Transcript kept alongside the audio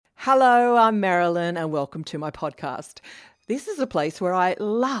Hello, I'm Marilyn, and welcome to my podcast. This is a place where I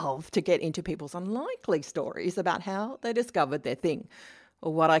love to get into people's unlikely stories about how they discovered their thing,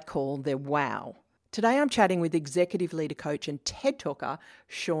 or what I call their wow. Today I'm chatting with executive leader coach and TED talker,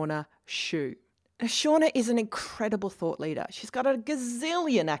 Shawna Schuh. Now, Shawna is an incredible thought leader. She's got a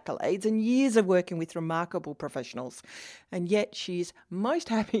gazillion accolades and years of working with remarkable professionals, and yet she's most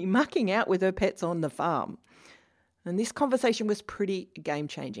happy mucking out with her pets on the farm. And this conversation was pretty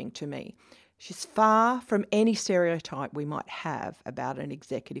game-changing to me. She's far from any stereotype we might have about an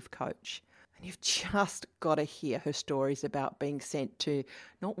executive coach. And you've just got to hear her stories about being sent to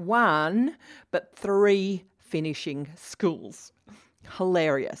not one, but 3 finishing schools.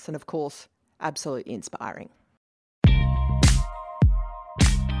 Hilarious and, of course, absolutely inspiring.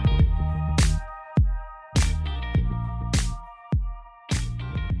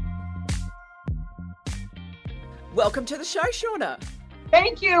 Welcome to the show, Shawna.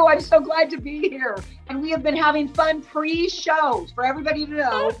 Thank you. I'm so glad to be here. And we have been having fun pre-shows for everybody to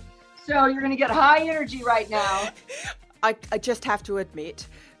know. So you're going to get high energy right now. I just have to admit,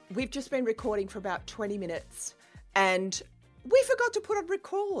 we've just been recording for about 20 minutes and we forgot to put on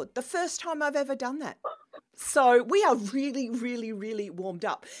record. The first time I've ever done that. So we are really warmed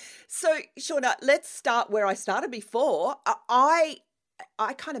up. So Shawna, let's start where I started before.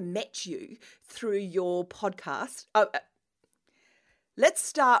 I kind of met you through your podcast. Let's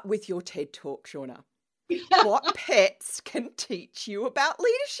start with your TED Talk, Shawna. What pets can teach you about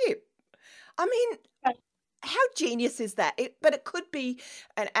leadership? I mean, how genius is that? But it could be,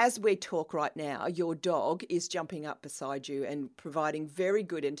 and as we talk right now, your dog is jumping up beside you and providing very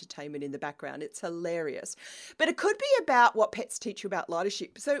good entertainment in the background. It's hilarious. But it could be about what pets teach you about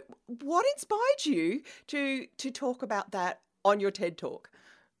leadership. So what inspired you to talk about that on your TED Talk?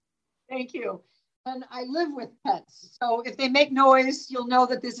 Thank you. And I live with pets. So if they make noise, you'll know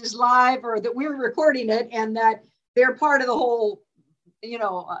that this is live or that we're recording it and that they're part of the whole,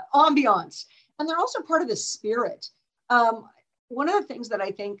 ambiance. And they're also part of the spirit. One of the things that I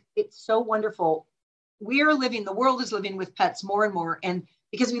think it's so wonderful, the world is living with pets more and more. And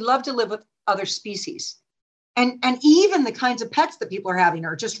because we love to live with other species. And even the kinds of pets that people are having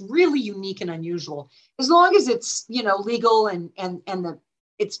are just really unique and unusual, as long as it's, legal and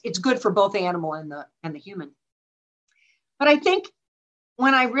it's good for both the animal and the human. But I think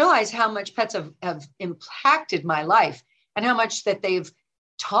when I realize how much pets have impacted my life and how much that they've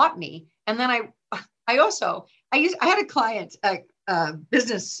taught me, and then I had a client, a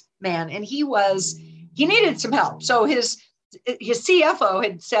businessman, and he needed some help. So his CFO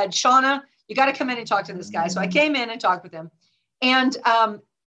had said, Shawna, you got to come in and talk to this guy. So I came in and talked with him. And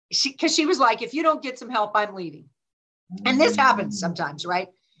she was like, if you don't get some help, I'm leaving. And this happens sometimes, right?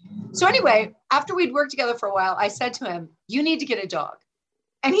 So anyway, after we'd worked together for a while, I said to him, you need to get a dog.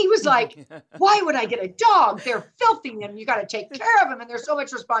 And he was like, why would I get a dog? They're filthy and you got to take care of them. And there's so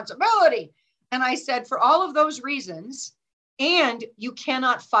much responsibility. And I said, for all of those reasons, and you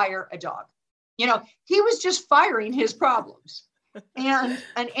cannot fire a dog. He was just firing his problems. And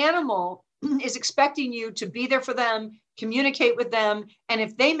an animal is expecting you to be there for them, communicate with them. And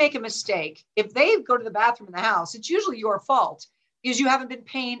if they make a mistake, if they go to the bathroom in the house, it's usually your fault because you haven't been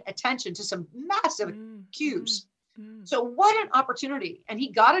paying attention to some massive cues. So what an opportunity. And he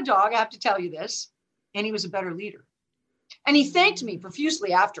got a dog, I have to tell you this, and he was a better leader. And he thanked me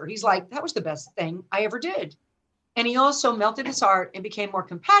profusely after. He's like, that was the best thing I ever did. And he also melted his heart and became more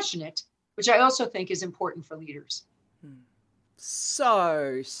compassionate, which I also think is important for leaders.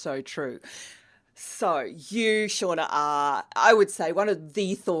 So true. So you, Shawna, are, I would say, one of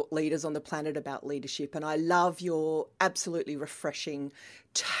the thought leaders on the planet about leadership. And I love your absolutely refreshing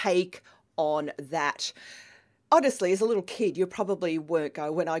take on that. Honestly, as a little kid, you probably weren't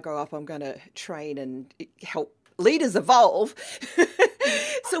going, when I grow up, I'm going to train and help leaders evolve.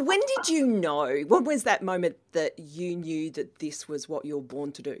 So when did you know, when was that moment that you knew that this was what you were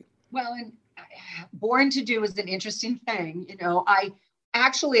born to do? Well, and born to do is an interesting thing.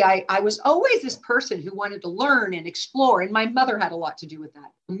 I was always this person who wanted to learn and explore. And my mother had a lot to do with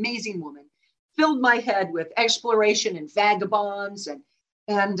that. Amazing woman, filled my head with exploration and vagabonds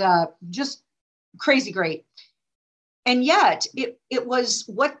and just crazy great. And yet it was,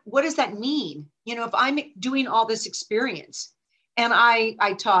 what does that mean? If I'm doing all this experience and I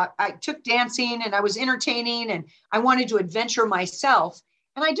took dancing and I was entertaining and I wanted to adventure myself.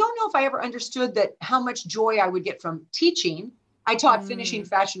 And I don't know if I ever understood that how much joy I would get from teaching. I taught finishing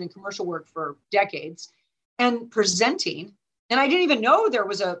fashion and commercial work for decades and presenting. And I didn't even know there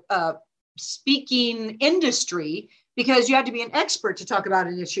was a speaking industry because you had to be an expert to talk about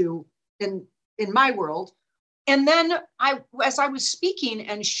an issue in my world. And then as I was speaking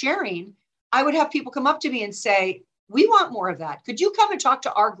and sharing, I would have people come up to me and say, we want more of that. Could you come and talk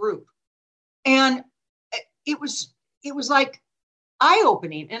to our group? And it was like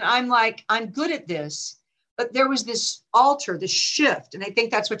eye-opening. And I'm like, I'm good at this. But there was this alter, this shift. And I think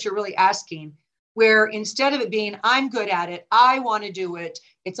that's what you're really asking, where instead of it being, I'm good at it, I want to do it,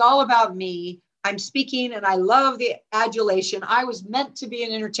 it's all about me. I'm speaking and I love the adulation. I was meant to be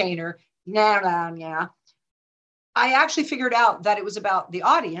an entertainer. Yeah. I actually figured out that it was about the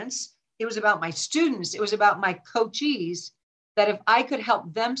audience. It was about my students. It was about my coachees, that if I could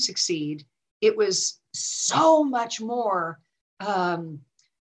help them succeed, it was so much more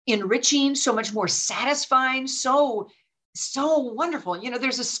enriching, so much more satisfying, so wonderful. You know,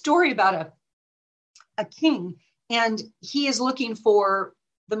 there's a story about a king, and he is looking for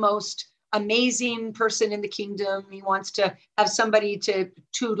the most amazing person in the kingdom. He wants to have somebody to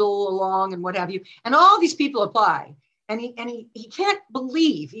tootle along and what have you. And all these people apply. And he can't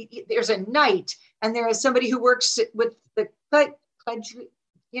believe there's a knight, and there is somebody who works with the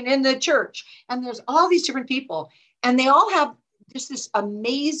in the church, and there's all these different people, and they all have just this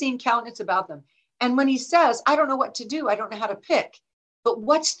amazing countenance about them. And when he says, I don't know what to do, I don't know how to pick, but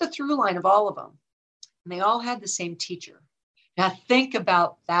what's the through line of all of them? And they all had the same teacher. Now think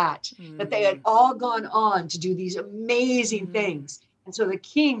about that, that they had all gone on to do these amazing things. And so the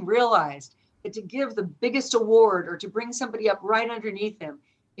king realized that to give the biggest award or to bring somebody up right underneath him,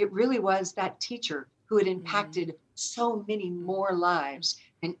 it really was that teacher who had impacted so many more lives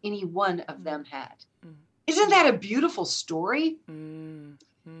than any one of them had. Isn't that a beautiful story? And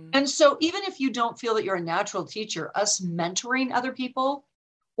so even if you don't feel that you're a natural teacher, us mentoring other people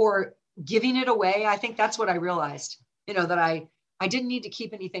or giving it away, I think that's what I realized, you know, that I didn't need to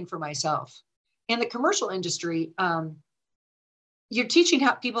keep anything for myself. In the commercial industry, you're teaching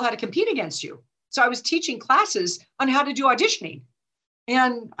people how to compete against you. So I was teaching classes on how to do auditioning.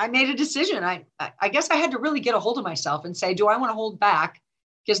 And I made a decision. I guess I had to really get a hold of myself and say, do I want to hold back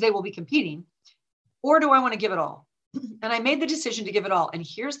because they will be competing? Or do I want to give it all? And I made the decision to give it all. And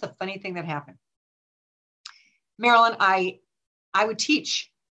here's the funny thing that happened. Marilyn, I would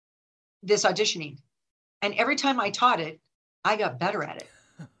teach this auditioning. And every time I taught it, I got better at it.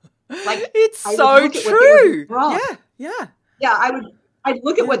 Like it's so true. Yeah. I'd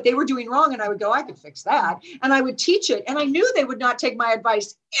look at what they were doing wrong and I would go, I could fix that. And I would teach it. And I knew they would not take my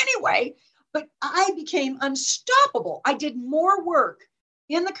advice anyway, but I became unstoppable. I did more work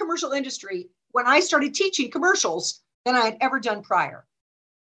in the commercial industry when I started teaching commercials than I had ever done prior.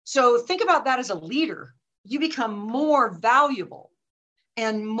 So think about that as a leader. You become more valuable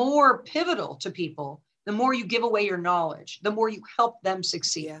and more pivotal to people the more you give away your knowledge, the more you help them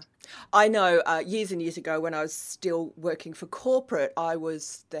succeed. Yeah. I know years and years ago when I was still working for corporate, I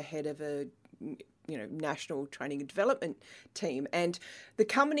was the head of a national training and development team, and the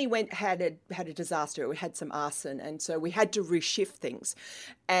company had a disaster. We had some arson, and so we had to reshift things,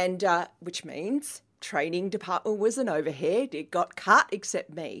 and which means training department was an overhead. It got cut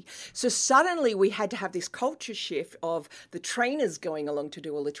except me. So suddenly we had to have this culture shift of the trainers going along to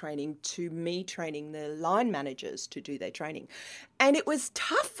do all the training to me training the line managers to do their training. And it was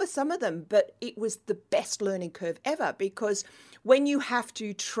tough for some of them, but it was the best learning curve ever, because when you have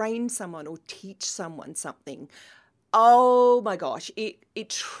to train someone or teach someone something, oh my gosh, it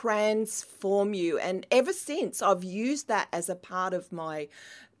transforms you. And ever since, I've used that as a part of my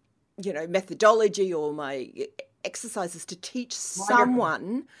methodology or my exercises to teach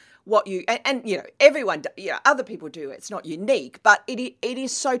someone what you, and everyone, other people do. It's not unique, but it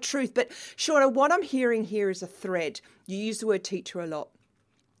is so truth. But Shawna, what I'm hearing here is a thread. You use the word teacher a lot,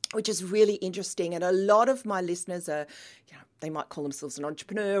 which is really interesting. And a lot of my listeners are, they might call themselves an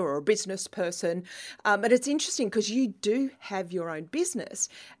entrepreneur or a business person. But it's interesting because you do have your own business,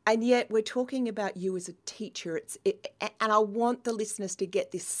 and yet we're talking about you as a teacher. And I want the listeners to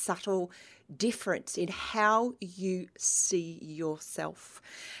get this subtle difference in how you see yourself.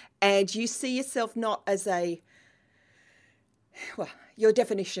 And you see yourself not as your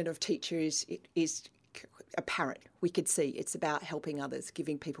definition of teacher is apparent. We could see it's about helping others,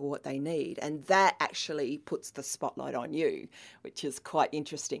 giving people what they need. And that actually puts the spotlight on you, which is quite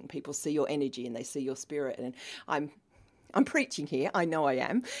interesting. People see your energy and they see your spirit. And I'm preaching here. I know I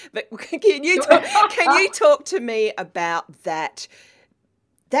am. But can you talk to me about that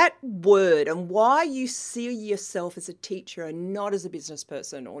word and why you see yourself as a teacher and not as a business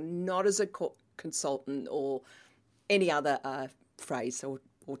person or not as a consultant or any other phrase or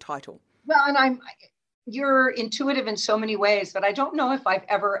title? Well, and you're intuitive in so many ways, but I don't know if I've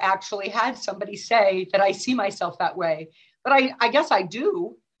ever actually had somebody say that I see myself that way. But I guess I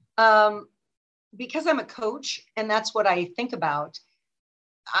do. because I'm a coach and that's what I think about,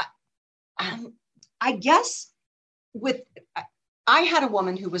 I guess with, I had a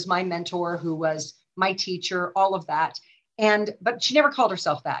woman who was my mentor, who was my teacher, all of that. But she never called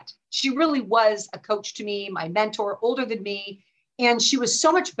herself that. She really was a coach to me, my mentor, older than me. And she was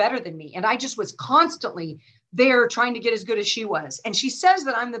so much better than me. And I just was constantly there trying to get as good as she was. And she says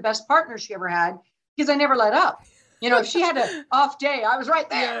that I'm the best partner she ever had because I never let up. If she had an off day, I was right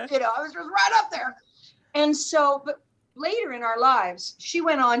there. I was just right up there. And so, but later in our lives, she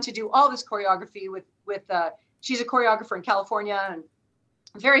went on to do all this choreography with she's a choreographer in California and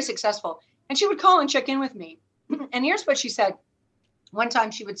very successful. And she would call and check in with me. And here's what she said. One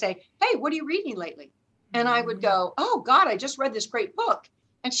time she would say, "Hey, what are you reading lately?" And I would go, "Oh God, I just read this great book."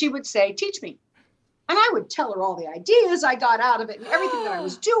 And she would say, "Teach me." And I would tell her all the ideas I got out of it and everything that I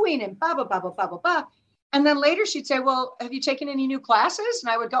was doing and blah, blah, blah, blah, blah, blah, blah. And then later she'd say, "Well, have you taken any new classes?"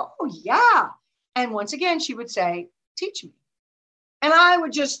 And I would go, "Oh yeah." And once again, she would say, "Teach me." And I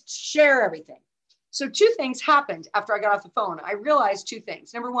would just share everything. So two things happened after I got off the phone. I realized two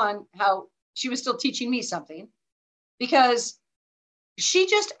things. Number one, how she was still teaching me something, because she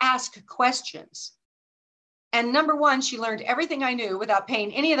just asked questions. And number one, she learned everything I knew without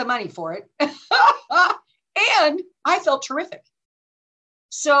paying any of the money for it. And I felt terrific.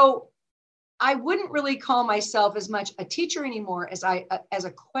 So I wouldn't really call myself as much a teacher anymore as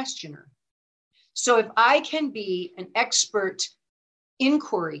a questioner. So if I can be an expert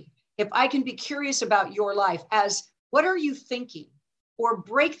inquiry, if I can be curious about your life as what are you thinking, or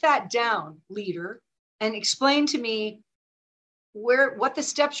break that down, leader, and explain to me what the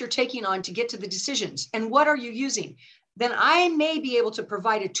steps you're taking on to get to the decisions and what are you using, then I may be able to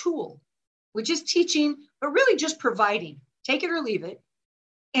provide a tool, which is teaching, but really just providing, take it or leave it.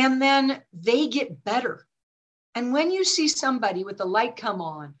 And then they get better. And when you see somebody with the light come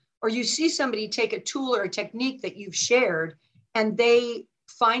on, or you see somebody take a tool or a technique that you've shared and they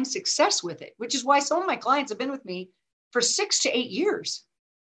find success with it, which is why some of my clients have been with me for 6 to 8 years.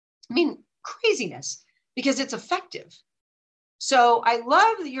 I mean, craziness, because it's effective. So I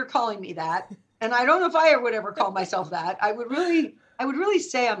love that you're calling me that. And I don't know if I would ever call myself that. I would really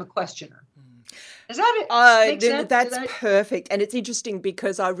say I'm a questioner. Is that it? Make sense? That's perfect. And it's interesting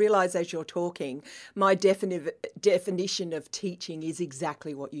because I realize as you're talking, my definition of teaching is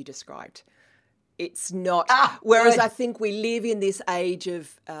exactly what you described. It's not, whereas good. I think we live in this age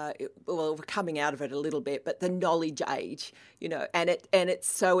of, we're coming out of it a little bit, but the knowledge age, and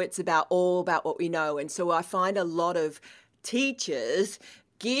it's about what we know. And so I find a lot of teachers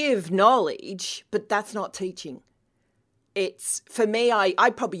give knowledge, but that's not teaching. It's, for me,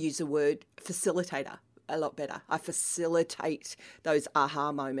 I probably use the word facilitator a lot better. I facilitate those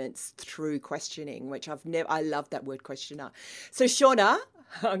aha moments through questioning, which I love that word, questioner. So Shawna,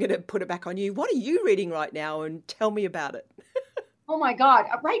 I'm going to put it back on you. What are you reading right now, and tell me about it? Oh my God.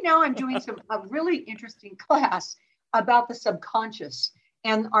 Right now I'm doing a really interesting class about the subconscious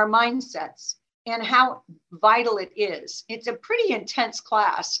and our mindsets and how vital it is. It's a pretty intense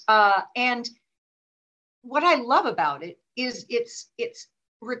class. And what I love about it is it's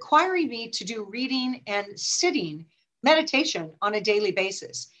requiring me to do reading and sitting meditation on a daily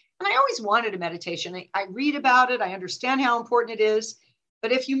basis. And I always wanted a meditation. I read about it. I understand how important it is.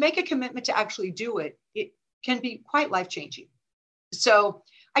 But if you make a commitment to actually do it, it can be quite life-changing. So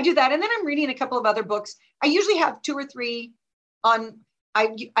I do that. And then I'm reading a couple of other books. I usually have 2 or 3 on,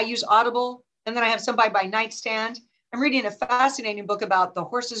 I use Audible, and then I have some by nightstand. I'm reading a fascinating book about the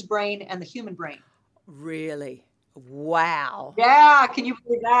horse's brain and the human brain. Really? Wow. Yeah. Can you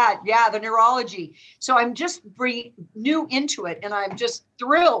believe that? Yeah. The neurology. So I'm just new into it, and I'm just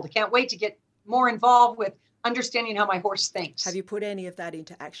thrilled. Can't wait to get more involved with understanding how my horse thinks. Have you put any of that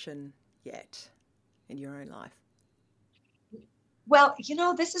into action yet in your own life? Well,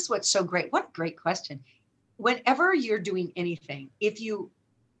 this is what's so great. What a great question. Whenever you're doing anything,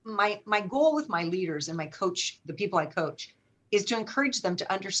 my goal with my leaders and the people I coach, is to encourage them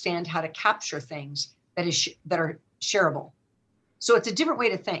to understand how to capture things that are shareable. So it's a different way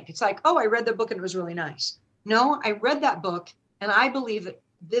to think. It's like, oh, I read the book and it was really nice. No, I read that book and I believe that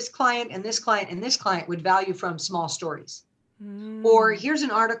this client and this client and this client would value from small stories. Or here's an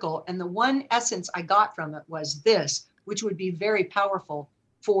article, and the one essence I got from it was this, which would be very powerful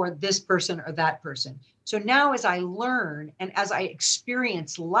for this person or that person. So now as I learn and as I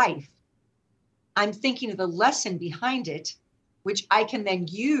experience life, I'm thinking of the lesson behind it, which I can then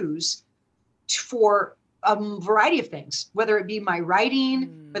use for a variety of things, whether it be my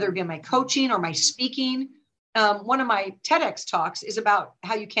writing, whether it be my coaching or my speaking. One of my TEDx talks is about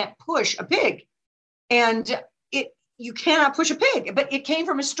how you can't push a pig, and you cannot push a pig, but it came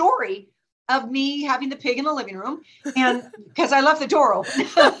from a story of me having the pig in the living room, and because I left the door open.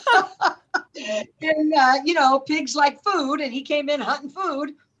 And, pigs like food, and he came in hunting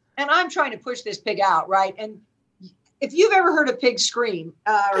food, and I'm trying to push this pig out, right? And if you've ever heard a pig scream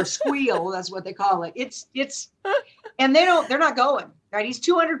or squeal, that's what they call it. It's, and they're not going, right? He's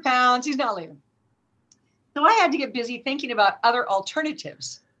 200 pounds. He's not leaving. So I had to get busy thinking about other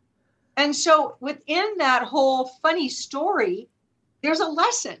alternatives. And so within that whole funny story, there's a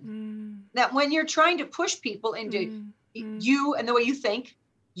lesson that when you're trying to push people into you and the way you think,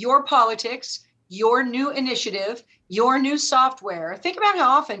 your politics, your new initiative, your new software, think about how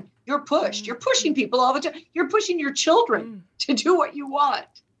often you're pushed. You're pushing people all the time. You're pushing your children to do what you want.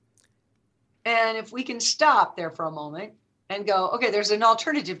 And if we can stop there for a moment and go, okay, there's an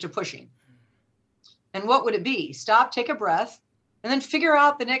alternative to pushing. And what would it be? Stop, take a breath, and then figure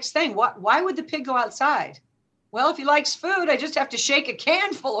out the next thing. Why would the pig go outside? Well, if he likes food, I just have to shake a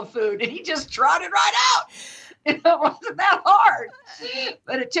can full of food, and he just trotted right out. It wasn't that hard,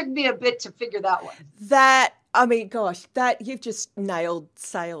 but it took me a bit to figure that one. That you've just nailed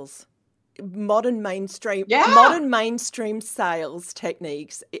sales. Modern mainstream sales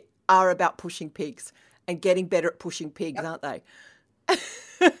techniques are about pushing pigs and getting better at pushing pigs, aren't they?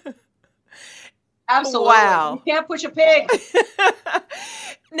 Absolutely. Wow. You can't push a pig.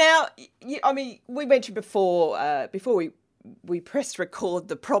 Now, we mentioned before we pressed record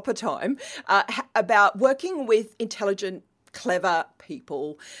the proper time about working with intelligent, clever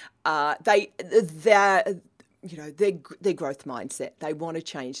people. Their growth mindset. They want to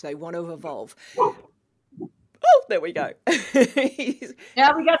change. They want to evolve. Oh, there we go.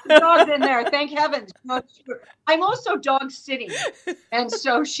 Yeah, we got some dogs in there. Thank heavens. I'm also dog sitting, and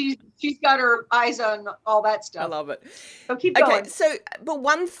so she's got her eyes on all that stuff. I love it. So keep going. Okay, so but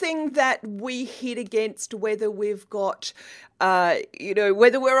one thing that we hit against, whether we've got,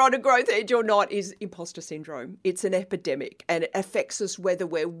 whether we're on a growth edge or not, is imposter syndrome. It's an epidemic, and it affects us whether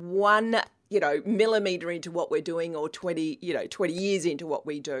we're 1 millimeter into what we're doing or 20 years into what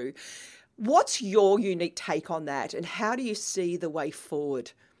we do. What's your unique take on that, and how do you see the way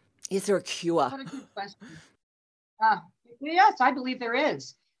forward? Is there a cure? What a good question. Yes, I believe there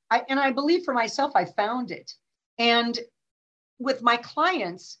is. I believe for myself, I found it. And with my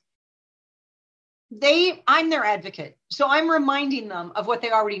clients, I'm their advocate. So I'm reminding them of what they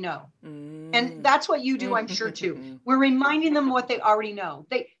already know. And that's what you do, I'm sure, too. We're reminding them what they already know.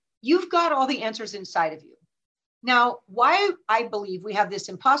 You've got all the answers inside of you. Now, why I believe we have this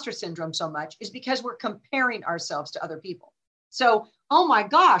imposter syndrome so much is because we're comparing ourselves to other people. So, oh my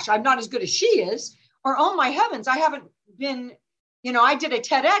gosh, I'm not as good as she is. Or, oh my heavens, I haven't been, I did a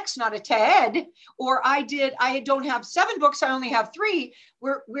TEDx, not a TED. Or I don't have 7 books, I only have 3.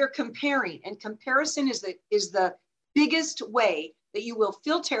 We're comparing. And comparison is the biggest way that you will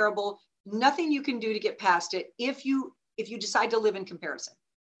feel terrible. Nothing you can do to get past it if you decide to live in comparison.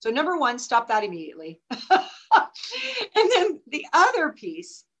 So number 1, stop that immediately. And then the other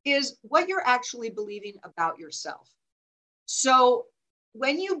piece is what you're actually believing about yourself. So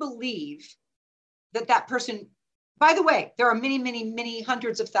when you believe that person, by the way, there are many, many, many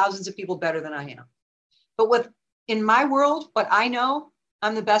hundreds of thousands of people better than I am. But in my world, what I know,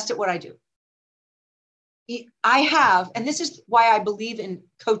 I'm the best at what I do. I have, and this is why I believe in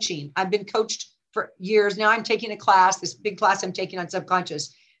coaching. I've been coached for years. Now I'm taking a class, this big class I'm taking on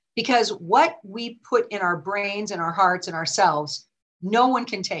subconscious. Because what we put in our brains and our hearts and ourselves, no one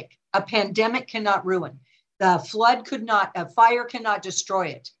can take. A pandemic cannot ruin. A fire cannot destroy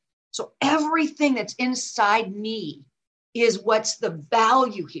it. So everything that's inside me is what's the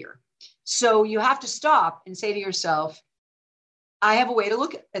value here. So you have to stop and say to yourself, I have a way to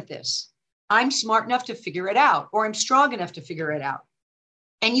look at this. I'm smart enough to figure it out, or I'm strong enough to figure it out.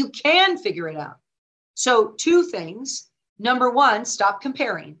 And you can figure it out. So 2 things. Number 1, stop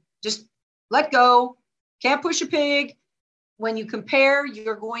comparing. Just let go. Can't push a pig. When you compare,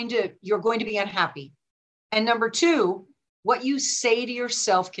 you're going to be unhappy. And number 2, what you say to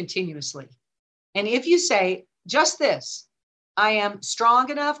yourself continuously. And if you say just this, I am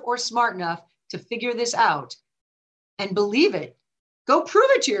strong enough or smart enough to figure this out, and believe it, go prove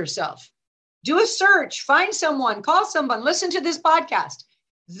it to yourself. Do a search, find someone, call someone, listen to this podcast.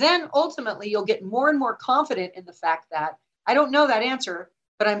 Then ultimately you'll get more and more confident in the fact that I don't know that answer,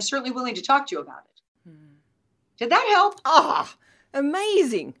 but I'm certainly willing to talk to you about it. Did that help?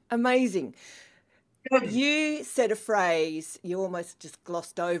 Amazing. You said a phrase, you almost just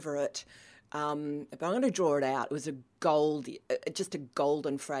glossed over it. But I'm going to draw it out. It was just a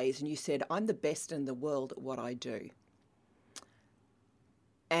golden phrase. And you said, I'm the best in the world at what I do.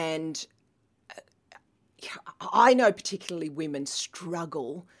 And I know particularly women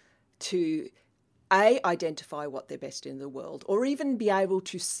struggle to identify what they're best in the world, or even be able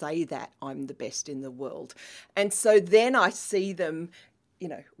to say that I'm the best in the world. And so then I see them,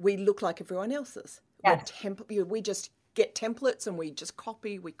 we look like everyone else's. Yes. We just get templates and we just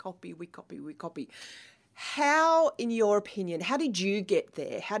copy. How, in your opinion, how did you get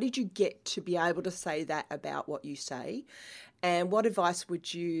there? How did you get to be able to say that about what you say? And what advice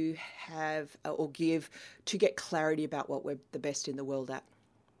would you have or give to get clarity about what we're the best in the world at?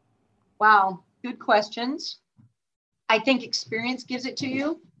 Wow, good questions. I think experience gives it to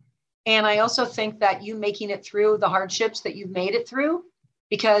you. And I also think that you making it through the hardships that you've made it through,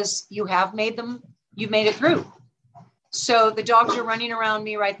 because you have made them, you've made it through. So the dogs are running around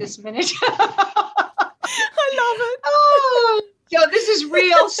me right this minute. I love it. Oh, this is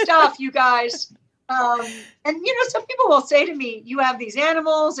real stuff, you guys. And some people will say to me, you have these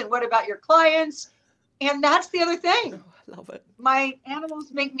animals, and what about your clients? And that's the other thing. Oh, I love it. My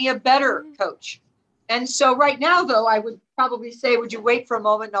animals make me a better coach. And so right now, though, I would probably say, would you wait for a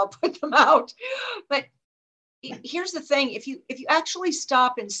moment and I'll put them out? But here's the thing. If you actually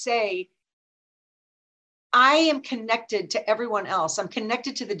stop and say, I am connected to everyone else. I'm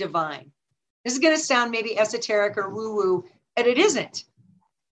connected to the divine. This is going to sound maybe esoteric or woo-woo, and it isn't.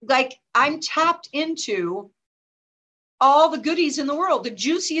 Like, I'm tapped into all the goodies in the world, the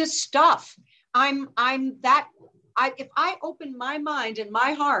juiciest stuff. If I open my mind and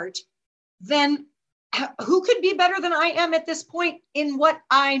my heart, then who could be better than I am at this point in what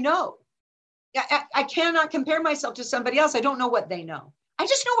I know? I cannot compare myself to somebody else. I don't know what they know. I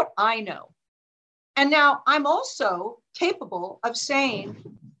just know what I know. And now I'm also capable of saying,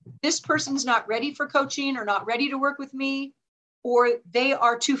 this person's not ready for coaching or not ready to work with me, or they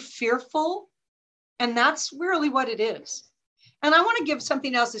are too fearful. And that's really what it is. And I want to give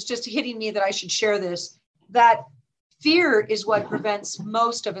something else that's just hitting me that I should share this, that fear is what prevents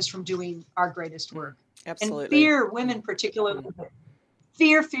most of us from doing our greatest work. Absolutely. And fear, women particularly,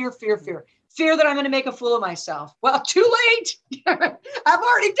 fear. Fear that I'm going to make a fool of myself. Well, too late. I've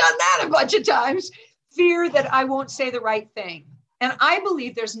already done that a bunch of times. Fear that I won't say the right thing. And I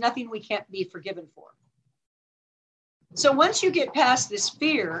believe there's nothing we can't be forgiven for. So once you get past this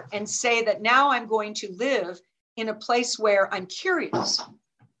fear and say that now I'm going to live in a place where I'm curious,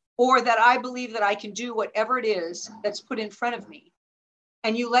 or that I believe that I can do whatever it is that's put in front of me,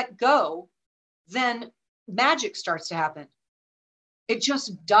 and you let go, then magic starts to happen. It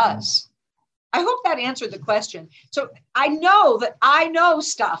just does. I hope that answered the question. So I know that I know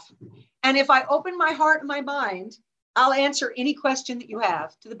stuff. And if I open my heart and my mind, I'll answer any question that you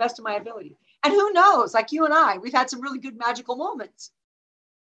have to the best of my ability. And who knows, like you and I, we've had some really good magical moments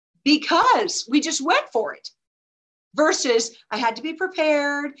because we just went for it. Versus I had to be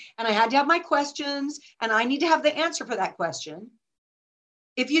prepared and I had to have my questions and I need to have the answer for that question.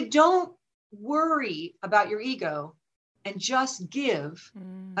 If you don't worry about your ego and just give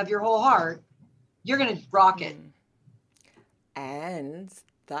of your whole heart, you're going to rock it. And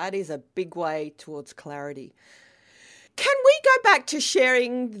that is a big way towards clarity. Can we go back to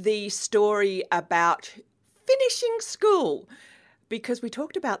sharing the story about finishing school? Because we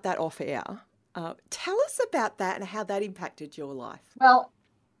talked about that off air. Tell us about that and how that impacted your life. Well,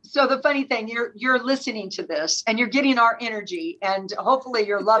 so the funny thing, you're listening to this and you're getting our energy and hopefully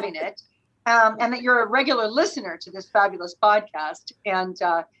you're loving it. And that you're a regular listener to this fabulous podcast and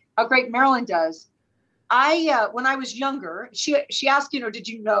how great Marilyn does. When I was younger, she asked, did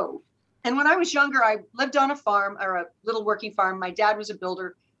you know? And when I was younger, I lived on a farm or a little working farm. My dad was a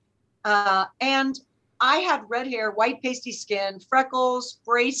builder. And I had red hair, white pasty skin, freckles,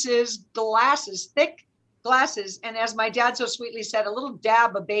 braces, glasses, thick glasses. And as my dad so sweetly said, a little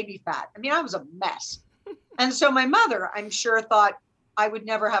dab of baby fat. I mean, I was a mess. And so my mother, I'm sure, thought I would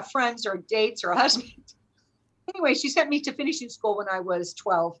never have friends or dates or a husband. Anyway, she sent me to finishing school when I was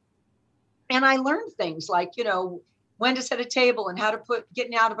 12. And I learned things like, when to set a table and how to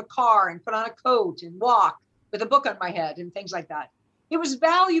getting out of a car and put on a coat and walk with a book on my head and things like that. It was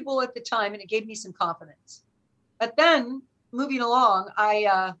valuable at the time and it gave me some confidence. But then moving along,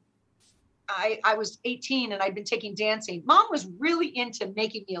 I was 18 and I'd been taking dancing. Mom was really into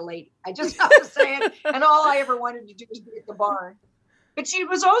making me a lady. I just have to say it. And all I ever wanted to do was be at the barn. But she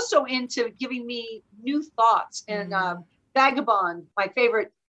was also into giving me new thoughts. And Vagabond, my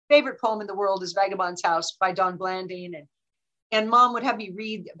favorite poem in the world is Vagabond's House by Don Blanding. And Mom would have me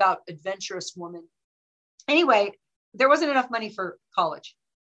read about adventurous woman. Anyway, there wasn't enough money for college.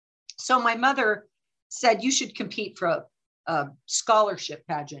 So my mother said, you should compete for a scholarship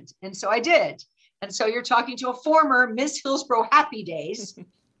pageant. And so I did. And so you're talking to a former Miss Hillsborough Happy Days.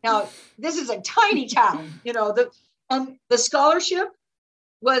 Now, this is a tiny town, the scholarship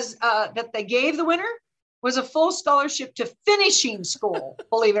was that they gave the winner was a full scholarship to finishing school,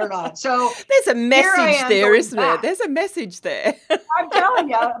 believe it or not. So there's a message there, isn't there? Back. There's a message there. I'm telling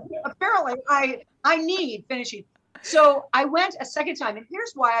you, apparently I need finishing. So I went a second time. And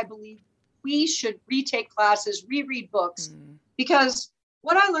here's why I believe we should retake classes, reread books, because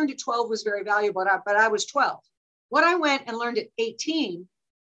what I learned at 12 was very valuable, but I was 12. What I went and learned at 18,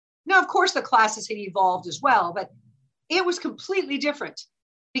 now, of course, the classes had evolved as well, but it was completely different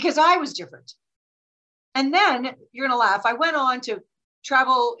because I was different. And then you're going to laugh. I went on to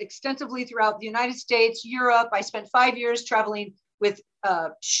travel extensively throughout the United States, Europe. I spent 5 years traveling with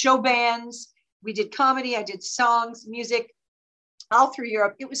show bands. We did comedy. I did songs, music, all through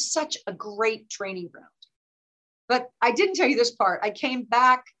Europe. It was such a great training ground. But I didn't tell you this part. I came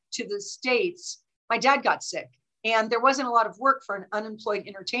back to the States. My dad got sick, and there wasn't a lot of work for an unemployed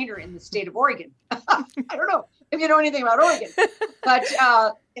entertainer in the state of Oregon. I don't know if you know anything about Oregon, but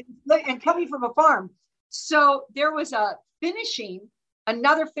and coming from a farm. So there was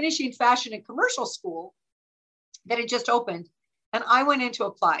another finishing fashion and commercial school that had just opened. And I went in to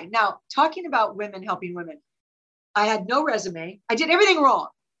apply. Now, talking about women helping women, I had no resume. I did everything wrong,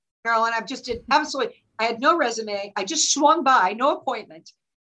 Marilyn. I had no resume. I just swung by, no appointment.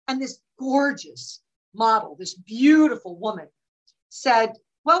 And this gorgeous model, this beautiful woman said,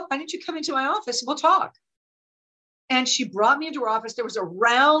 well, why don't you come into my office and we'll talk? And she brought me into her office. There was a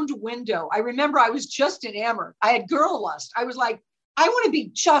round window. I remember I was just enamored. I had girl lust. I was like, I want to be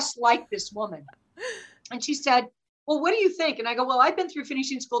just like this woman. And she said, well, what do you think? And I go, well, I've been through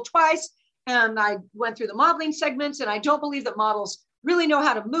finishing school twice, and I went through the modeling segments, and I don't believe that models really know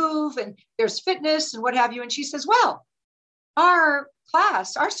how to move, and there's fitness and what have you. And she says, well, our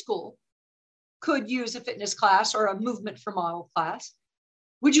school could use a fitness class or a movement for model class.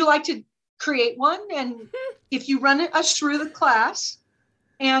 Would you like to create one? And if you run us through the class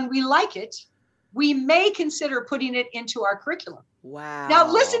and we like it, we may consider putting it into our curriculum. Wow.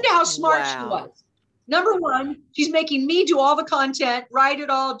 Now listen to how smart she was. Number one, she's making me do all the content, write it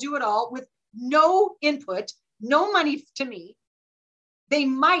all, do it all with no input, no money to me. They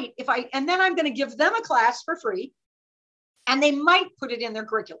might, and then I'm going to give them a class for free, and they might put it in their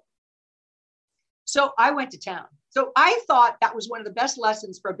curriculum. So I went to town. So I thought that was one of the best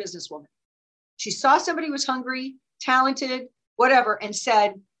lessons for a businesswoman. She saw somebody who was hungry, talented, whatever, and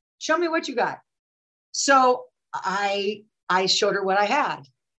said, show me what you got. So I showed her what I had.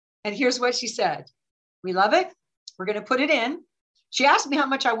 And here's what she said. We love it. We're going to put it in. She asked me how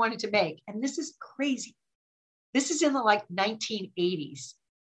much I wanted to make. And this is crazy. This is in the 1980s.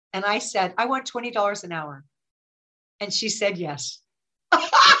 And I said, I want $20 an hour. And she said, yes.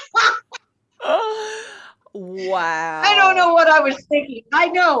 Wow. I don't know what I was thinking. I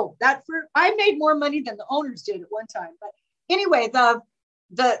know that I made more money than the owners did at one time. But anyway, the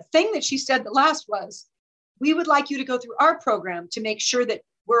thing that she said the last was, we would like you to go through our program to make sure that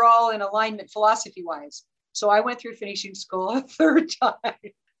we're all in alignment philosophy-wise. So I went through finishing school a third time.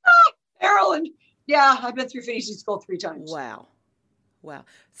 Maryland. Yeah, I've been through finishing school 3 times. Wow.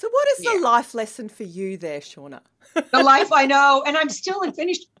 So what is the life lesson for you there, Shawna? The life I know, and I'm still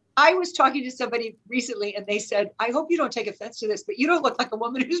unfinished. I was talking to somebody recently and they said, I hope you don't take offense to this, but you don't look like a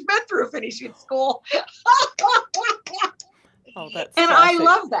woman who's been through finishing school. Oh, that's and classic. I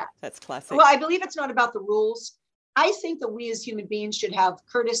love that. That's classic. Well, I believe it's not about the rules. I think that we as human beings should have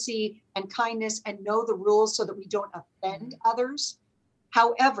courtesy and kindness and know the rules so that we don't offend others.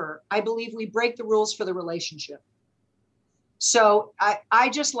 However, I believe we break the rules for the relationship. So I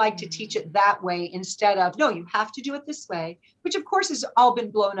just like to teach it that way instead of, no, you have to do it this way, which of course has all been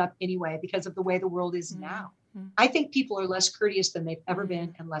blown up anyway because of the way the world is now. I think people are less courteous than they've ever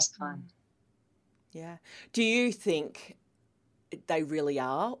been and less kind. Yeah. Do you think they really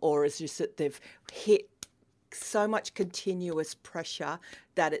are, or is it just that they've hit so much continuous pressure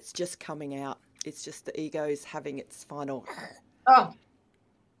that it's just coming out? It's just the ego's having its final. Oh,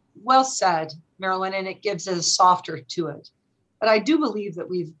 well said, Marilyn, and it gives a softer to it. But I do believe that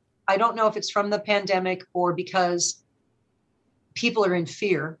I don't know if it's from the pandemic or because people are in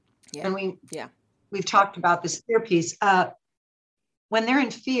fear. Yeah. And we've talked about this fear piece. When they're in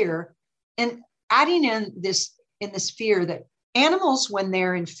fear, and adding in this fear that animals, when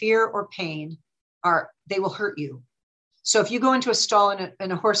they're in fear or pain, they will hurt you. So if you go into a stall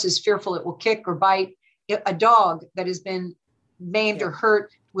and a horse is fearful, it will kick or bite. A dog that has been maimed or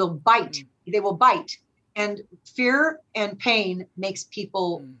hurt will bite. They will bite. And fear and pain makes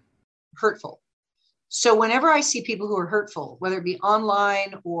people hurtful. So whenever I see people who are hurtful, whether it be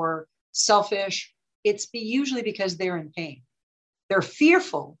online or selfish, it's usually because they're in pain. They're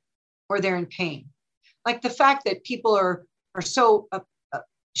fearful or they're in pain. Like the fact that people are so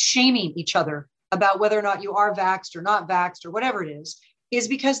shaming each other about whether or not you are vaxxed or not vaxxed or whatever it is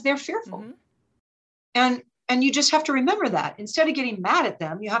because they're fearful. And you just have to remember that instead of getting mad at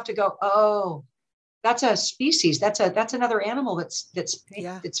them, you have to go, oh, that's a species. That's another animal that's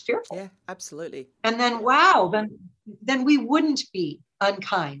fearful. Yeah, absolutely. And then, wow, then we wouldn't be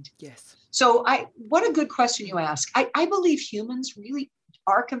unkind. Yes. So what a good question you ask. I believe humans really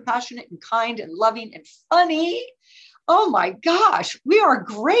are compassionate and kind and loving and funny. Oh my gosh, we are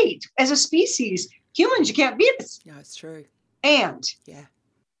great as a species. Humans, you can't beat us. Yeah, it's true. And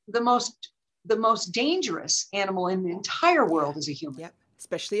the most dangerous animal in the entire world is a human. Yep.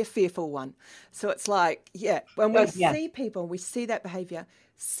 Especially a fearful one. So it's like, when we see people, we see that behavior,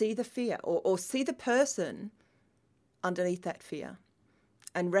 see the fear or see the person underneath that fear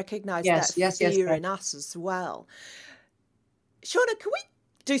and recognize that fear in us as well. Shawna, can we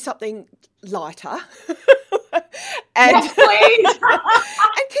do something lighter? Yes, please.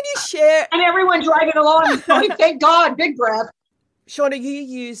 And can you share? And everyone driving along, thank God, big breath. Shawna, you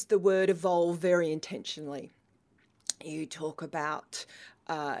used the word evolve very intentionally. You talk about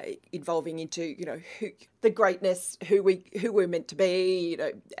evolving into, the greatness, who we're meant to be,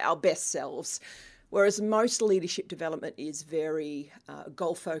 our best selves. Whereas most leadership development is very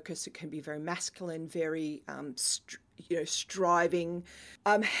goal focused. It can be very masculine, very striving.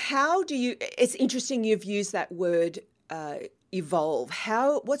 How do you? It's interesting you've used that word evolve.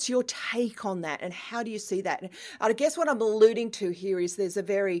 What's your take on that, and how do you see that? And I guess what I'm alluding to here is there's a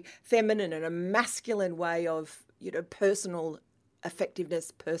very feminine and a masculine way of personal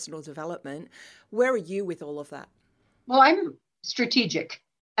effectiveness, personal development. Where are you with all of that? Well, I'm strategic.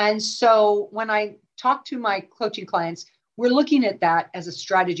 And so when I talk to my coaching clients, we're looking at that as a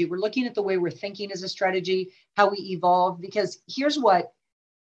strategy. We're looking at the way we're thinking as a strategy, how we evolve, because here's what,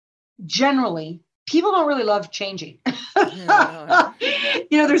 generally, people don't really love changing. No.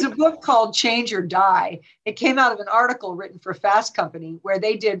 There's a book called Change or Die. It came out of an article written for Fast Company where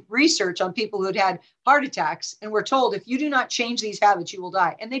they did research on people who'd had heart attacks and were told, if you do not change these habits, you will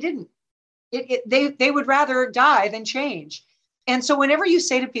die. And they didn't. They would rather die than change. And so whenever you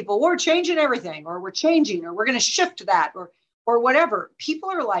say to people, we're changing everything, or we're changing, or we're going to shift that, or whatever,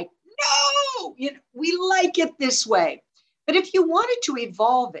 people are like, no, we like it this way. But if you wanted to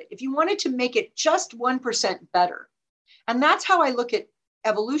evolve it, if you wanted to make it just 1% better, and that's how I look at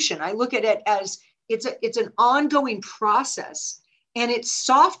evolution. I look at it as it's an ongoing process, and it's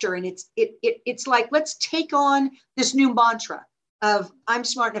softer, and it's like, let's take on this new mantra of I'm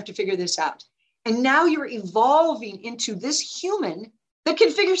smart enough to figure this out. And now you're evolving into this human that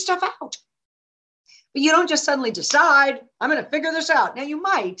can figure stuff out. But you don't just suddenly decide, I'm going to figure this out. Now you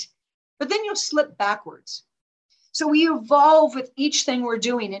might, but then you'll slip backwards. So we evolve with each thing we're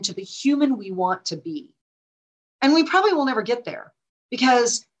doing into the human we want to be. And we probably will never get there,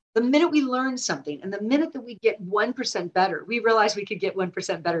 because the minute we learn something and the minute that we get 1% better, we realize we could get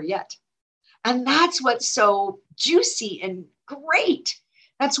 1% better yet. And that's what's so juicy and great.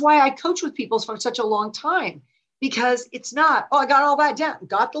 That's why I coach with people for such a long time, because it's not, I got all that down,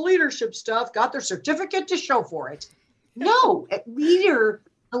 got the leadership stuff, got their certificate to show for it. No, a leader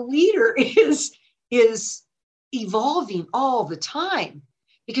is evolving all the time,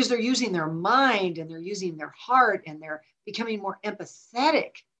 because they're using their mind and they're using their heart and they're becoming more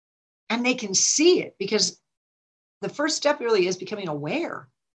empathetic, and they can see it, because the first step really is becoming aware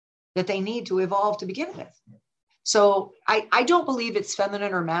that they need to evolve to begin with. So I don't believe it's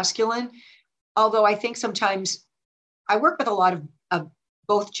feminine or masculine, although I think sometimes I work with a lot of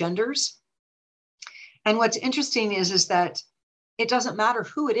both genders. And what's interesting is that it doesn't matter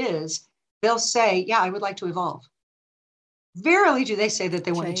who it is, they'll say, yeah, I would like to evolve. Rarely do they say that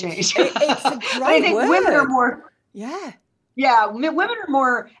they want to change. It's a great I think word. women are more, yeah, women are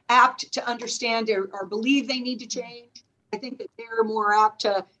more apt to understand or believe they need to change. I think that they're more apt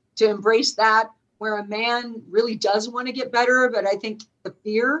to embrace that, where a man really does want to get better. But I think the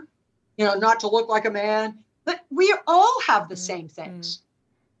fear, not to look like a man, but we all have the same things.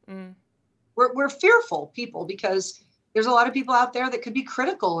 We're fearful people, because there's a lot of people out there that could be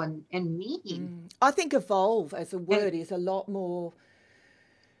critical and mean. I think evolve as a word is a lot more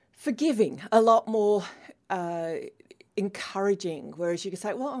forgiving, a lot more encouraging, whereas you can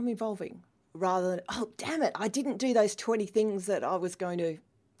say, well, I'm evolving, rather than, oh, damn it, I didn't do those 20 things that I was going to,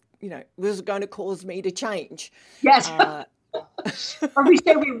 was going to cause me to change. Yes. Or we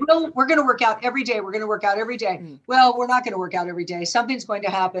say we're going to work out every day. We're going to work out every day. Well, we're not going to work out every day. Something's going to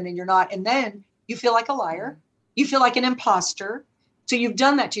happen and you're not. And then you feel like a liar. You feel like an imposter. So you've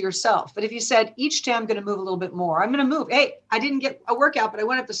done that to yourself. But if you said, each day I'm going to move a little bit more, I'm going to move. Hey, I didn't get a workout, but I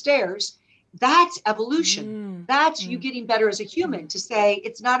went up the stairs. that's evolution. That's you getting better as a human, to say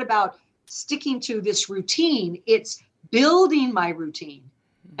it's not about sticking to this routine, it's building my routine.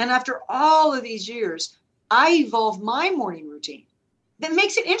 And after all of these years, I evolved my morning routine that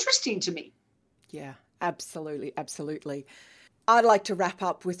makes it interesting to me. Yeah, absolutely, absolutely. I'd like to wrap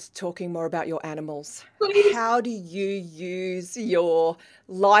up with talking more about your animals. Please. How do you use your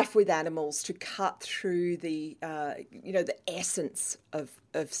life with animals to cut through the, the essence of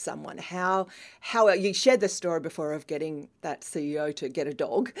someone? How you shared the story before of getting that CEO to get a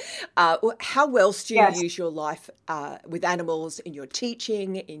dog. How else do you use your life with animals in your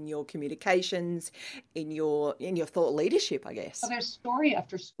teaching, in your communications, in your thought leadership, I guess? Well, there's story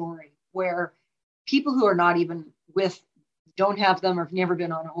after story where people who are not even don't have them or have never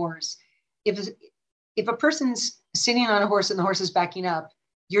been on a horse. If a person's sitting on a horse and the horse is backing up,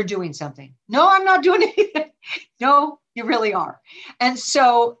 you're doing something. No, I'm not doing anything. No, you really are. And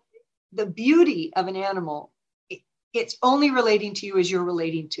so the beauty of an animal, it's only relating to you as you're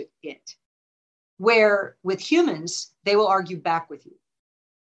relating to it. Where with humans, they will argue back with you.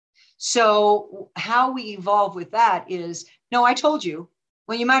 So how we evolve with that is, no, I told you.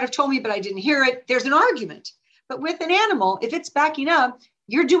 Well, you might have told me, but I didn't hear it. There's an argument. But with an animal, if it's backing up,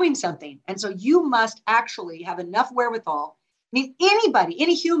 you're doing something. And so you must actually have enough wherewithal. I mean, anybody,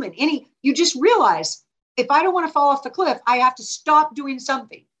 any human, you just realize, if I don't want to fall off the cliff, I have to stop doing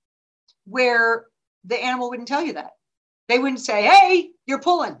something, where the animal wouldn't tell you that. They wouldn't say, hey, you're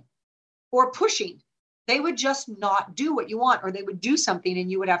pulling or pushing. They would just not do what you want, or they would do something and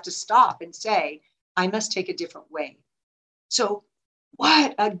you would have to stop and say, I must take a different way. So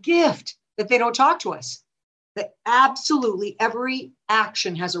what a gift that they don't talk to us. That absolutely every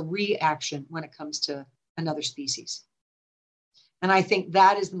action has a reaction when it comes to another species. And I think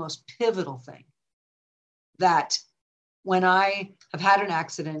that is the most pivotal thing, that when I have had an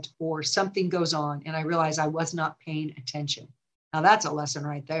accident or something goes on and I realize I was not paying attention. Now that's a lesson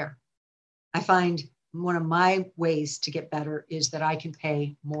right there. I find one of my ways to get better is that I can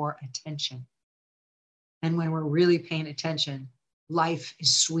pay more attention. And when we're really paying attention, life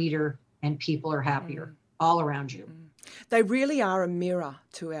is sweeter and people are happier. All around you. They really are a mirror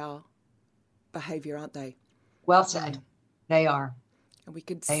to our behavior, aren't they? Well said. They are. And we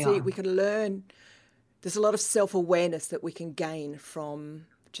could we could learn. There's a lot of self-awareness that we can gain from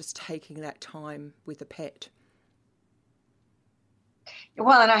just taking that time with a pet.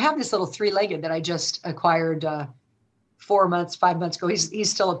 Well, and I have this little three-legged that I just acquired 5 months ago.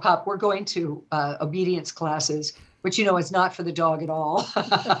 He's still a pup. We're going to obedience classes, which, is not for the dog at all.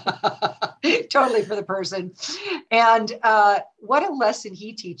 Totally for the person. And what a lesson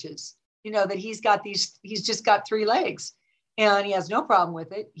he teaches, that he's just got 3 legs and he has no problem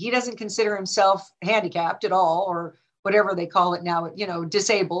with it. He doesn't consider himself handicapped at all, or whatever they call it now,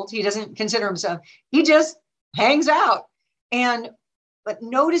 disabled. He doesn't consider himself, he just hangs out. But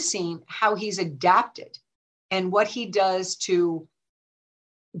noticing how he's adapted and what he does to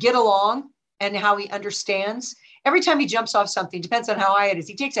get along and how he understands. Every time he jumps off something, depends on how high it is,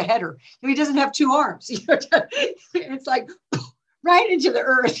 he takes a header. He doesn't have 2 arms. It's like right into the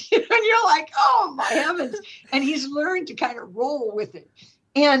earth. And you're like, oh my heavens. And he's learned to kind of roll with it.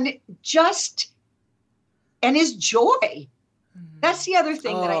 And his joy. That's the other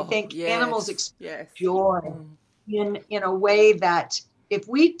thing that I think animals experience joy in a way that if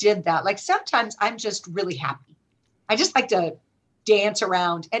we did that, like sometimes I'm just really happy. I just like to dance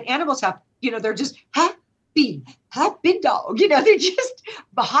around, and animals have, they're just happy dog, they're just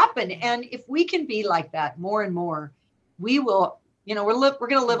hopping. And if we can be like that more and more, we will, we're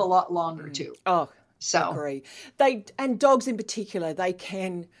going to live a lot longer too. Oh, so agree. And dogs in particular, they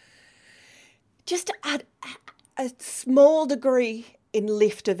can just add a small degree in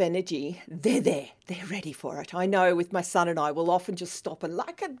lift of energy. They're ready for it. I know with my son and I, we'll often just stop and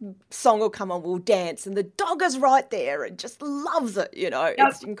like a song will come on, we'll dance, and the dog is right there and just loves it. Yep.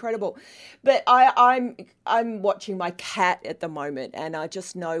 It's incredible. But I'm watching my cat at the moment, and I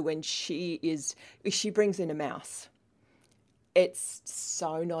just know when she brings in a mouse, it's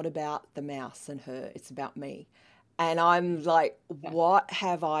so not about the mouse and her, it's about me. And I'm like, what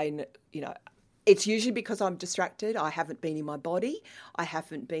have I, it's usually because I'm distracted. I haven't been in my body. I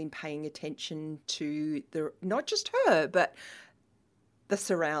haven't been paying attention to not just her, but the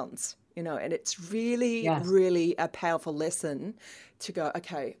surrounds, and it's really, really a powerful lesson to go,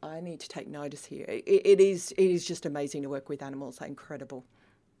 okay, I need to take notice here. It is just amazing to work with animals. They're incredible.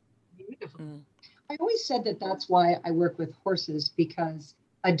 Beautiful. I always said that that's why I work with horses, because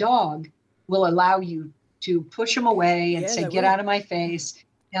a dog will allow you to push them away and say, get out of my face.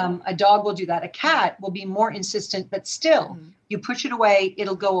 A dog will do that. A cat will be more insistent, but still, you push it away,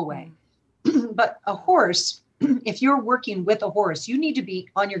 it'll go away. But a horse, if you're working with a horse, you need to be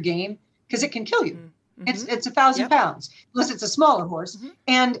on your game because it can kill you. Mm-hmm. It's 1,000 pounds, unless it's a smaller horse,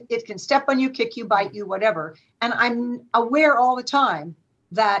 and it can step on you, kick you, bite you, whatever. And I'm aware all the time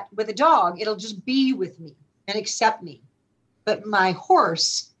that with a dog, it'll just be with me and accept me. But my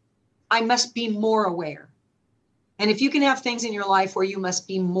horse, I must be more aware. And if you can have things in your life where you must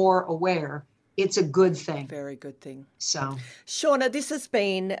be more aware, it's a good thing. Very good thing. So, Shawna, this has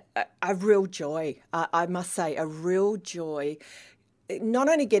been a real joy. I must say, a real joy. Not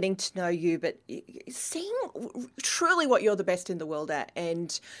only getting to know you, but seeing truly what you're the best in the world at,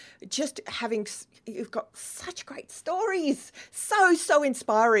 and just you've got such great stories. So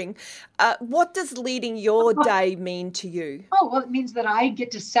inspiring. What does leading your day mean to you? Oh, well, it means that I get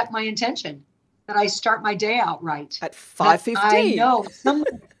to set my intention, that I start my day out right. At 5:15. I know,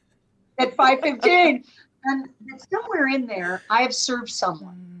 at 5:15. And somewhere in there, I have served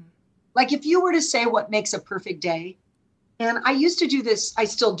someone. Like if you were to say what makes a perfect day, and I used to do this, I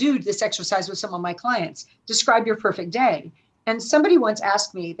still do this exercise with some of my clients, describe your perfect day. And somebody once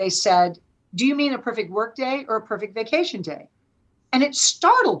asked me, they said, do you mean a perfect work day or a perfect vacation day? And it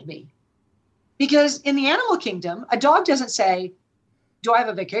startled me because in the animal kingdom, a dog doesn't say, do I have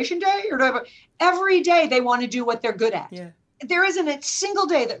a vacation day or do I have every day they want to do what they're good at. Yeah. There isn't a single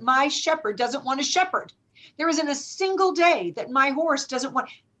day that my shepherd doesn't want to shepherd. There isn't a single day that my horse doesn't want.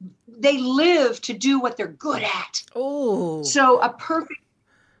 They live to do what they're good at. Oh, so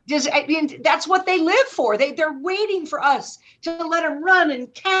that's what they live for. They're waiting for us to let them run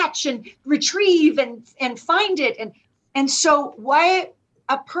and catch and retrieve and find it. And so why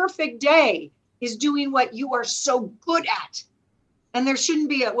a perfect day is doing what you are so good at. And there shouldn't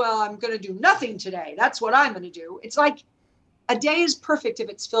be I'm going to do nothing today. That's what I'm going to do. It's like a day is perfect if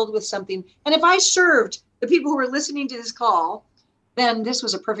it's filled with something. And if I served the people who were listening to this call, then this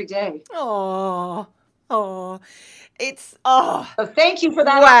was a perfect day. Oh, it's, So thank you for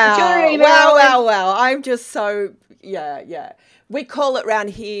that opportunity, Marilyn. Wow. I'm just so, yeah. We call it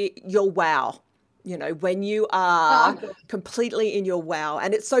around here your wow. You know, when you are completely in your wow.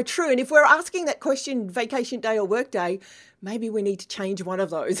 And it's so true. And if we're asking that question, vacation day or work day, maybe we need to change one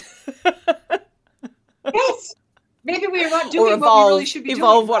of those. Yes. Maybe we are not doing what we really should be doing.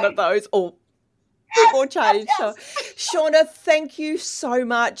 Evolve one of those or more change. Yes. So, Shawna, thank you so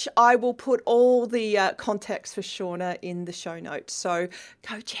much. I will put all the contacts for Shawna in the show notes. So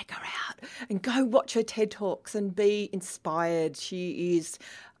go check her out and go watch her TED Talks and be inspired. She is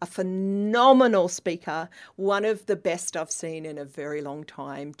a phenomenal speaker, one of the best I've seen in a very long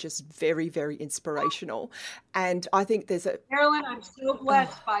time, just very, very inspirational. And I think Marilyn, I'm so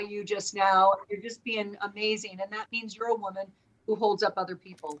blessed by you just now. You're just being amazing. And that means you're a woman who holds up other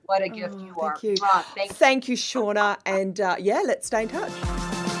people. What a gift you are. Thank you. Thank you, Shawna. And let's stay in touch.